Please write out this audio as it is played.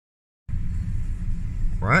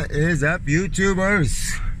What is up,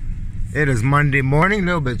 YouTubers? It is Monday morning, a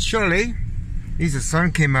little bit chilly. At least the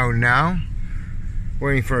sun came out now.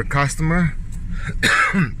 Waiting for a customer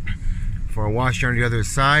for a washer on the other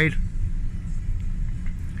side.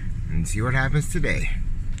 And see what happens today.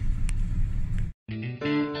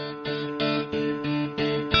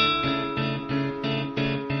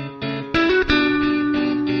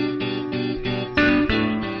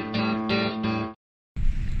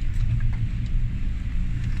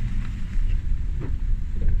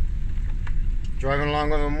 Driving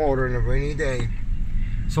along on a motor on a rainy day.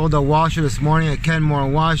 Sold a washer this morning, a Kenmore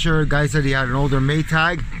washer. Guy said he had an older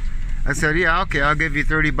Maytag. I said, yeah, okay, I'll give you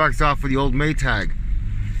 30 bucks off for the old Maytag.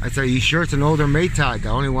 I said, you sure it's an older Maytag? I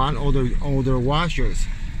only want older washers.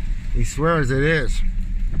 He swears it is.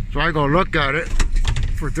 So I go look at it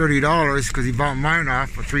for $30 because he bought mine off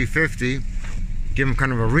for $3.50. Give him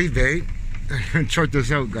kind of a rebate. Check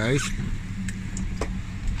this out, guys.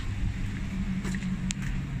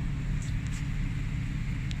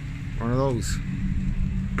 One of those.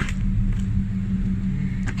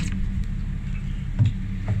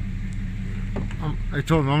 I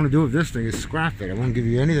told him I'm going to do with this thing is scrap it. I won't give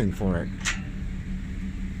you anything for it.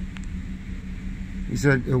 He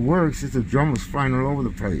said it works. It's the drum was flying all over the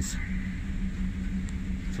place.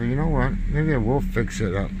 So you know what? Maybe I will fix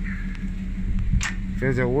it up.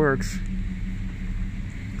 Says it works.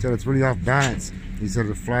 He said it's really off balance. He said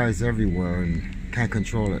it flies everywhere and can't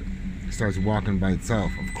control it. It starts walking by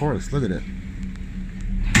itself. Of course, look at it.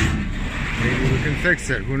 Maybe we can fix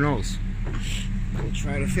it. Who knows? We'll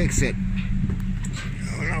try to fix it.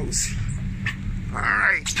 Who knows?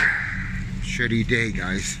 Alright. Shitty day,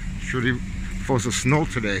 guys. Supposed to snow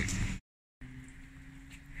today.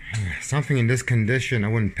 Something in this condition, I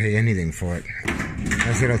wouldn't pay anything for it.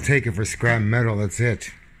 I said I'll take it for scrap metal, that's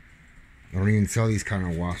it. I don't even sell these kind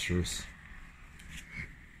of washers.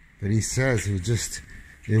 But he says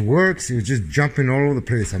it works. It was just jumping all over the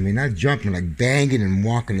place. I mean, not jumping, like banging and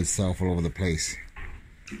walking itself all over the place.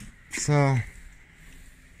 So,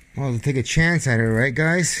 well, take a chance at it, right,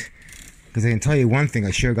 guys? Because I can tell you one thing.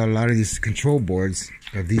 I sure got a lot of these control boards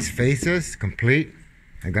of these faces complete.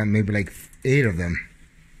 I got maybe like 8 of them.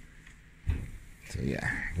 So yeah,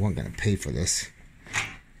 I wasn't gonna pay for this.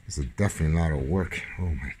 This is definitely a lot of work. Oh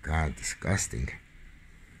my God, disgusting.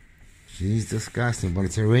 Jeez, disgusting. But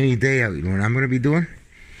it's a rainy day out. You know what I'm gonna be doing?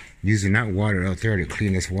 Using that water out there to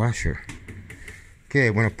clean this washer. Okay,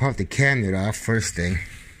 I'm gonna pop the cabinet off first thing.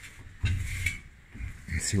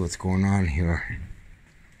 And see what's going on here.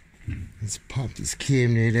 Let's pop this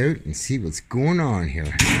cabinet out and see what's going on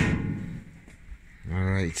here.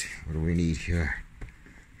 Alright, what do we need here?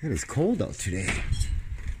 It is cold out today.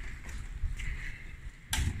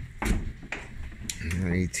 I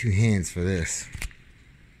need 2 hands for this.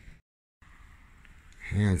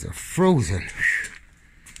 Hands are frozen.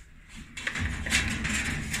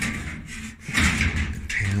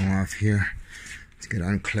 Panel off here. Let's get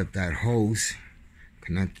unclip that hose.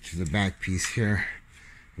 Connect it to the back piece here.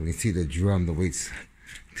 We can see the drum, the weight's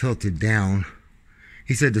tilted down.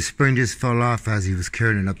 He said the spring just fell off as he was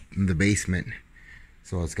carrying it up in the basement.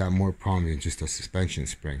 So it's got more problems than just a suspension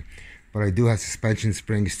spring. But I do have suspension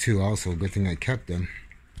springs too also. Good thing I kept them.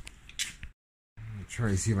 I'll try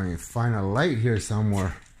to see if I can find a light here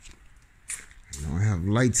somewhere. I know I have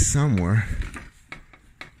lights somewhere.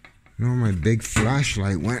 I know where my big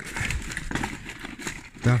flashlight went.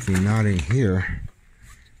 Definitely not in here.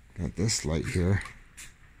 Got this light here.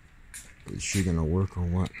 Is she gonna work or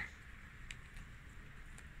what?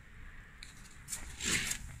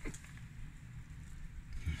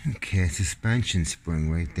 Okay, suspension spring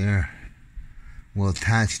right there. We'll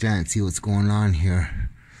attach that and see what's going on here.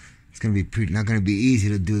 It's gonna be not gonna be easy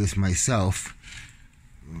to do this myself.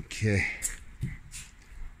 Okay. You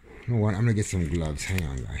know what? I'm gonna get some gloves. Hang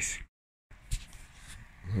on, guys.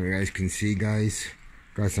 You guys can see, guys.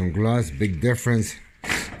 Got some gloves. Big difference.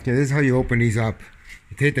 Okay, this is how you open these up.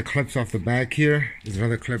 You take the clips off the back here. There's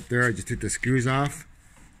another clip there. Just take the screws off.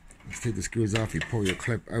 Let's take the screws off. You pull your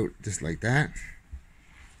clip out just like that.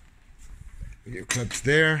 Your clip's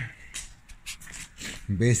there.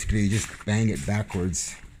 And basically, you just bang it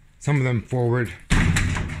backwards. Some of them forward.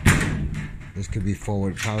 This could be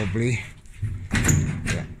forward probably.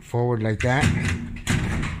 Yeah, forward like that.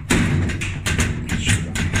 Shoot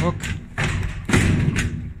on the hook.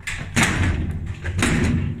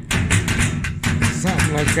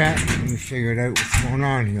 Something like that. Let me figure it out what's going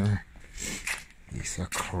on here. Piece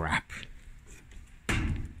of crap.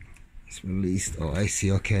 It's released. Oh, I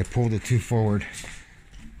see. Okay, I pulled it too forward.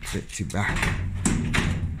 A bit too back.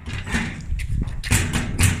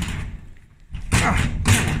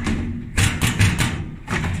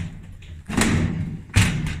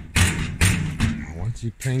 What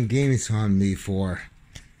you playing games on me for?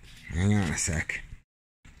 Hang on a sec.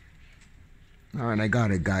 Alright, I got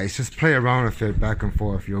it, guys. Just play around with it back and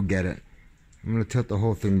forth. You'll get it. I'm going to tilt the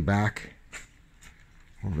whole thing back.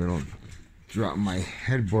 Hope I don't drop my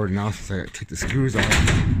headboard now since I take the screws off.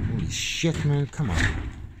 Holy shit, man. Come on.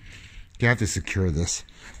 You have to secure this.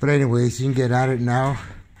 But anyways, you can get at it now.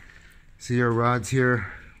 See your rods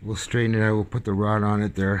here? We'll straighten it out. We'll put the rod on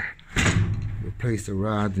it there. Replace the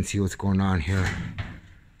rods and see what's going on here.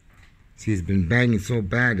 See, it's been banging so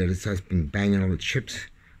bad that it's just been banging all the chips,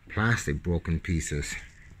 plastic broken pieces.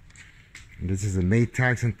 And this is a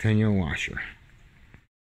Maytag Centennial washer.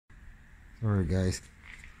 Sorry guys.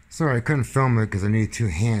 Sorry I couldn't film it because I need 2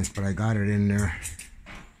 hands, but I got it in there.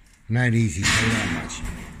 Not easy, not that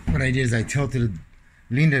much. What I did is I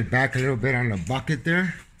leaned it back a little bit on the bucket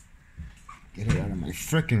there. Get it out of my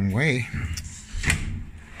freaking way.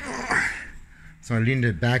 So I leaned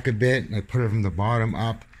it back a bit and I put it from the bottom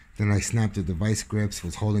up. Then I snapped the device grips,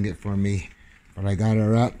 was holding it for me. But I got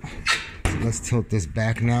her up. So let's tilt this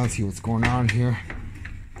back now and see what's going on here.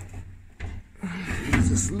 Use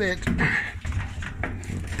this lid.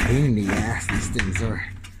 Pain in the ass, these things are.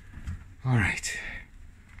 Alright.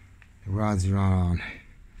 The rods are on.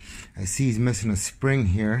 I see he's missing a spring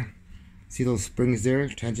here. See those springs there?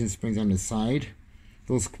 Tension springs on the side.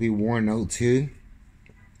 Those could be worn out too.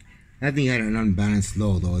 I think he had an unbalanced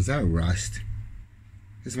load though. Is that rust?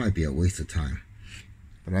 This might be a waste of time.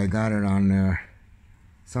 But I got it on there.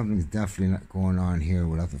 Something's definitely not going on here.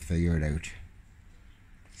 We'll have to figure it out.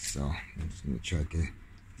 So, I'm just going to check it.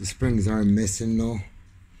 The springs aren't missing though.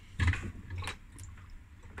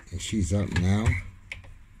 And she's up now.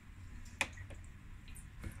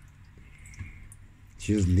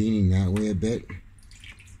 She's leaning that way a bit.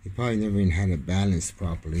 You probably never even had it balanced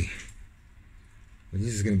properly. But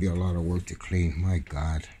this is going to be a lot of work to clean. My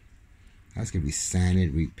God. That's going to be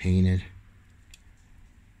sanded, repainted.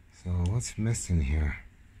 So what's missing here?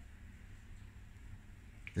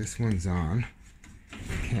 This one's on.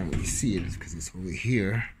 I can't really see it because it's over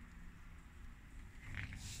here.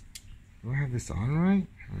 Do I have this on right?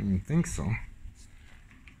 I don't even think so.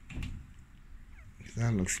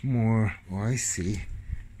 That looks more... Oh, I see.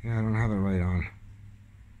 Yeah, I don't have it right on.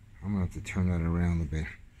 I'm going to have to turn that around a bit.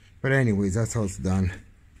 But anyways, that's how it's done.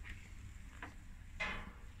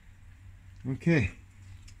 Okay.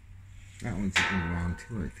 That one's looking wrong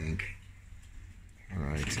too, I think.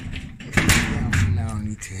 Alright. Now I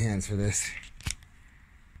need 2 hands for this.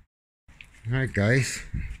 Alright guys.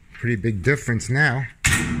 Pretty big difference now.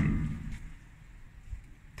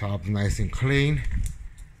 Top's nice and clean.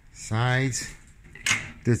 Sides.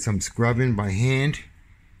 Did some scrubbing by hand.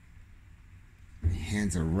 My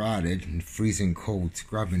hands are rotted and freezing cold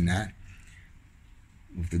scrubbing that.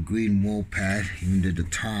 With the green wool pad, even did the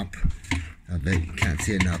top of it. You can't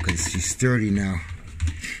see it now because she's sturdy now.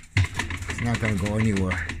 It's not going to go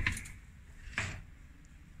anywhere.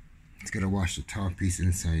 It's going to wash the top piece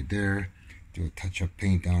inside there. Do a touch-up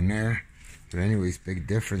paint down there. But anyways, big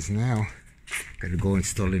difference now. Got to go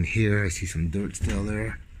install in here. I see some dirt still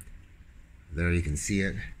there. There you can see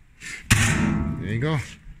it. There you go.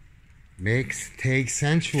 Maytag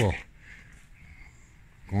Sensual.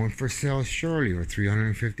 Going for sale surely for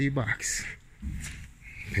 350 bucks.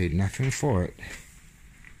 Paid nothing for it.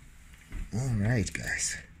 Alright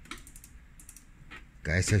guys.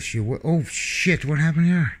 Guy says she would. Oh shit, what happened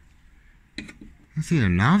here? I see the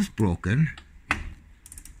knob's broken.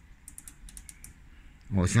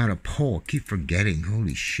 Oh, it's not a pole. I keep forgetting.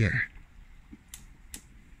 Holy shit.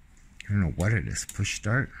 I don't know what it is. Push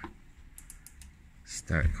start.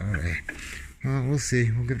 Start. Alright. Well, we'll see.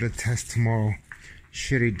 We'll give it a test tomorrow.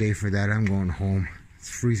 Shitty day for that. I'm going home. It's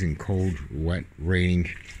freezing cold, wet, raining.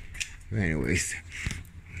 But anyways,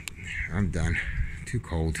 I'm done. Too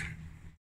cold.